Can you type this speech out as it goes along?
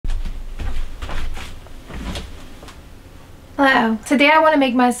Hello. Today I want to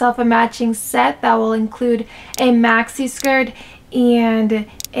make myself a matching set that will include a maxi skirt and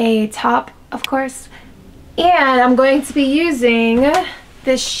a top, of course. And I'm going to be using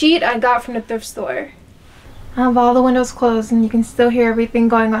this sheet I got from the thrift store. I have all the windows closed and you can still hear everything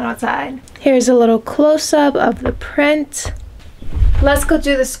going on outside. Here's a little close-up of the print. Let's go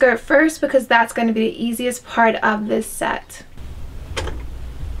do the skirt first because that's going to be the easiest part of this set.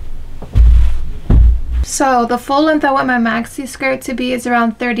 So the full length I want my maxi skirt to be is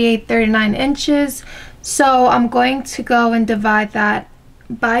around 38-39 inches. So I'm going to go and divide that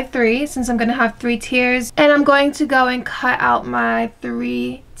by 3 since I'm going to have 3 tiers. And I'm going to go and cut out my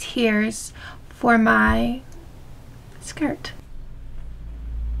 3 tiers for my skirt.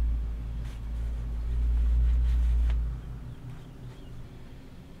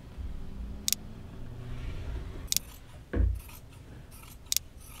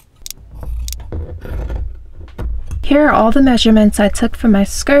 Here are all the measurements I took for my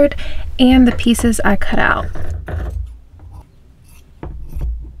skirt and the pieces I cut out.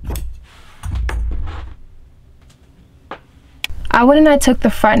 I went and I took the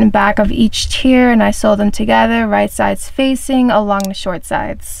front and back of each tier and I sewed them together, right sides facing along the short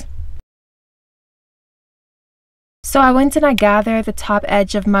sides. So I went and I gathered the top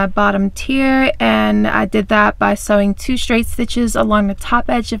edge of my bottom tier, and I did that by sewing 2 straight stitches along the top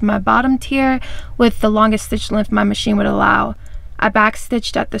edge of my bottom tier with the longest stitch length my machine would allow. I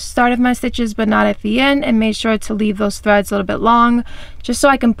backstitched at the start of my stitches but not at the end, and made sure to leave those threads a little bit long just so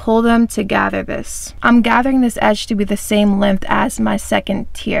I can pull them to gather this. I'm gathering this edge to be the same length as my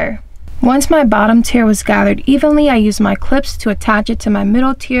second tier. Once my bottom tier was gathered evenly, I used my clips to attach it to my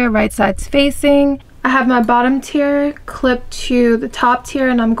middle tier, right sides facing. I have my bottom tier clipped to the top tier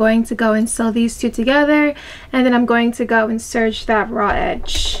and I'm going to go and sew these 2 together, and then I'm going to go and serge that raw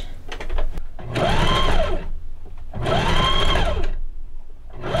edge.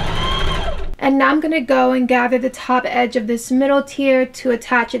 And now I'm going to go and gather the top edge of this middle tier to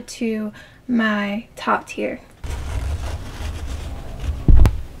attach it to my top tier.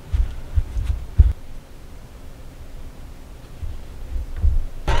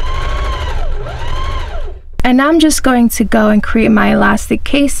 And now I'm just going to go and create my elastic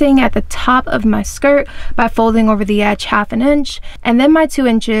casing at the top of my skirt by folding over the edge 1/2 inch and then my 2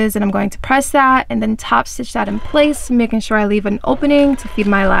 inches, and I'm going to press that and then top stitch that in place, making sure I leave an opening to feed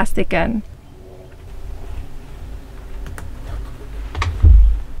my elastic in.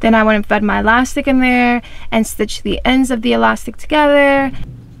 Then I went and fed my elastic in there and stitched the ends of the elastic together.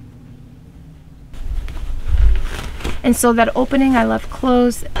 And so that opening I left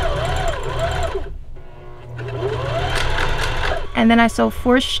closed. And then I sewed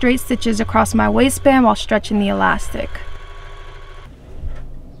 4 straight stitches across my waistband while stretching the elastic.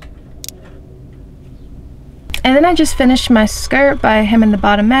 And then I just finished my skirt by hemming the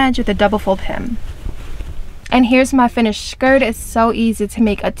bottom edge with a double fold hem. And here's my finished skirt. It's so easy to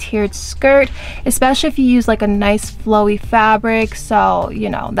make a tiered skirt, especially if you use like a nice flowy fabric. So, you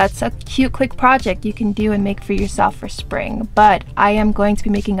know, that's a cute quick project you can do and make for yourself for spring. But I am going to be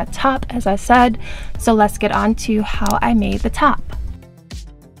making a top, as I said, so let's get on to how I made the top.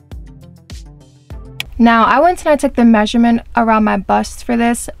 Now, I went and I took the measurement around my bust for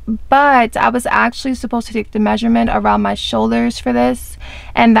this, but I was actually supposed to take the measurement around my shoulders for this,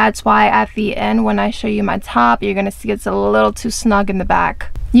 and that's why at the end when I show you my top, you're gonna see it's a little too snug in the back.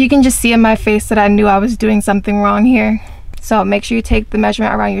 You can just see in my face that I knew I was doing something wrong here. So make sure you take the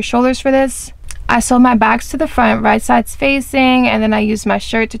measurement around your shoulders for this. I sewed my backs to the front, right sides facing, and then I used my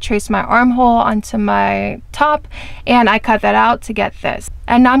shirt to trace my armhole onto my top, and I cut that out to get this.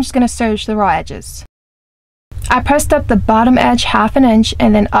 And now I'm just gonna serge the raw edges. I pressed up the bottom edge 1/2 inch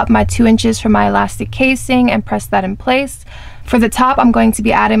and then up my 2 inches for my elastic casing and pressed that in place. For the top, I'm going to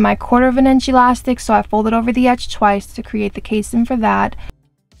be adding my 1/4 inch elastic, so I folded over the edge twice to create the casing for that.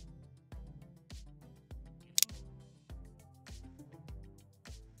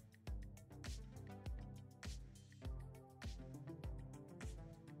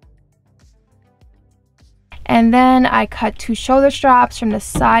 And then I cut 2 shoulder straps from the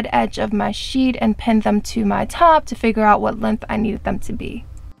side edge of my sheet and pinned them to my top to figure out what length I needed them to be.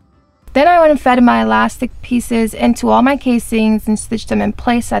 Then I went and fed my elastic pieces into all my casings and stitched them in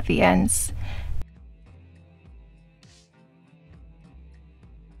place at the ends.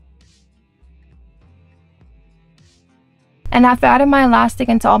 And after adding my elastic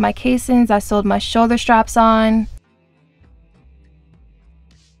into all my casings, I sewed my shoulder straps on.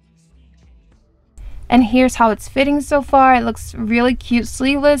 And here's how it's fitting so far. It looks really cute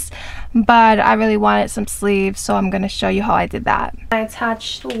sleeveless, but I really wanted some sleeves, so I'm going to show you how I did that. I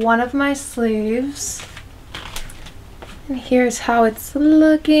attached one of my sleeves And here's how it's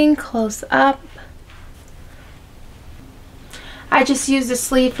looking close up. I just used a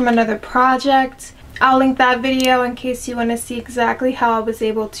sleeve from another project. I'll link that video in case you want to see exactly how I was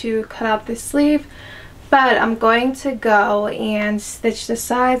able to cut out this sleeve. But I'm going to go and stitch the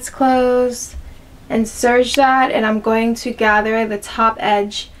sides closed and serge that, and I'm going to gather the top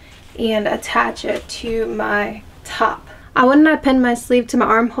edge and attach it to my top. I went and I pinned my sleeve to my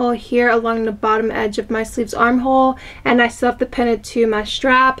armhole here along the bottom edge of my sleeve's armhole, and I still have to pin it to my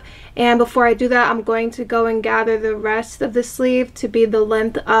strap. And before I do that, I'm going to go and gather the rest of the sleeve to be the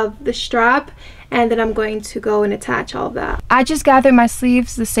length of the strap, and then I'm going to go and attach all of that. I just gathered my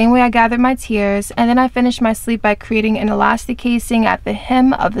sleeves the same way I gathered my tiers, and then I finished my sleeve by creating an elastic casing at the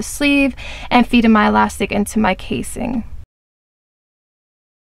hem of the sleeve and feeding my elastic into my casing.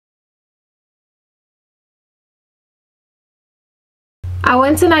 I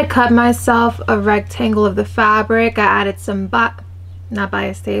went and I cut myself a rectangle of the fabric. I added some not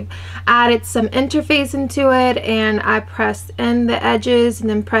bias tape. I added some interface into it, and I pressed in the edges and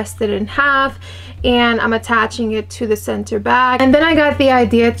then pressed it in half, and I'm attaching it to the center back. And then I got the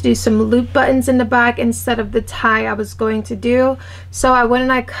idea to do some loop buttons in the back instead of the tie I was going to do. So I went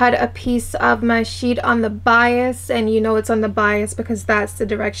and I cut a piece of my sheet on the bias, and you know it's on the bias because that's the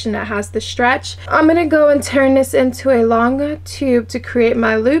direction that has the stretch. I'm gonna go and turn this into a longer tube to create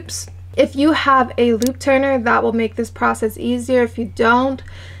my loops. If you have a loop turner, that will make this process easier. If you don't,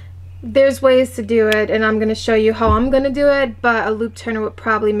 there's ways to do it, and I'm going to show you how I'm going to do it, but a loop turner would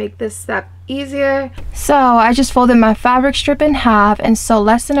probably make this step easier. So I just folded my fabric strip in half and sewed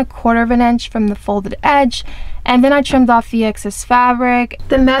less than 1/4 of an inch from the folded edge, and then I trimmed off the excess fabric.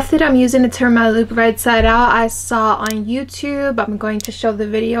 The method I'm using to turn my loop right side out I saw on YouTube. I'm going to show the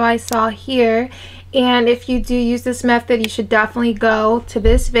video I saw here. And if you do use this method, you should definitely go to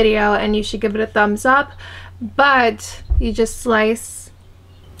this video and you should give it a thumbs up. But you just slice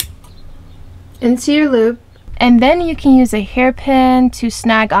into your loop, and then you can use a hairpin to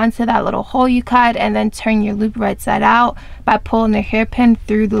snag onto that little hole you cut, and then turn your loop right side out by pulling the hairpin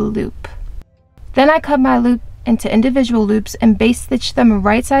through the loop. Then I cut my loop into individual loops and base stitch them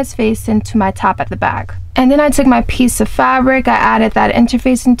right sides facing to my top at the back. And then I took my piece of fabric, I added that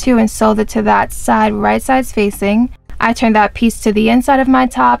interface into and sewed it to that side right sides facing. I turned that piece to the inside of my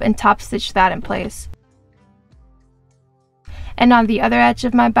top and top stitched that in place. And on the other edge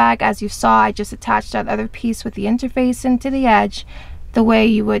of my bag, as you saw, I just attached that other piece with the interface into the edge the way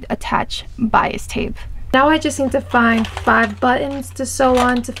you would attach bias tape. Now I just need to find 5 buttons to sew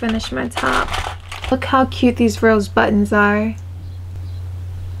on to finish my top. Look how cute these rose buttons are.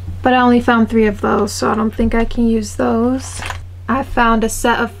 But I only found 3 of those, so I don't think I can use those. I found a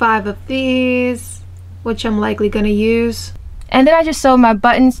set of 5 of these, which I'm likely going to use. And then I just sewed my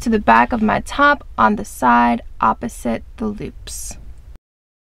buttons to the back of my top on the side opposite the loops.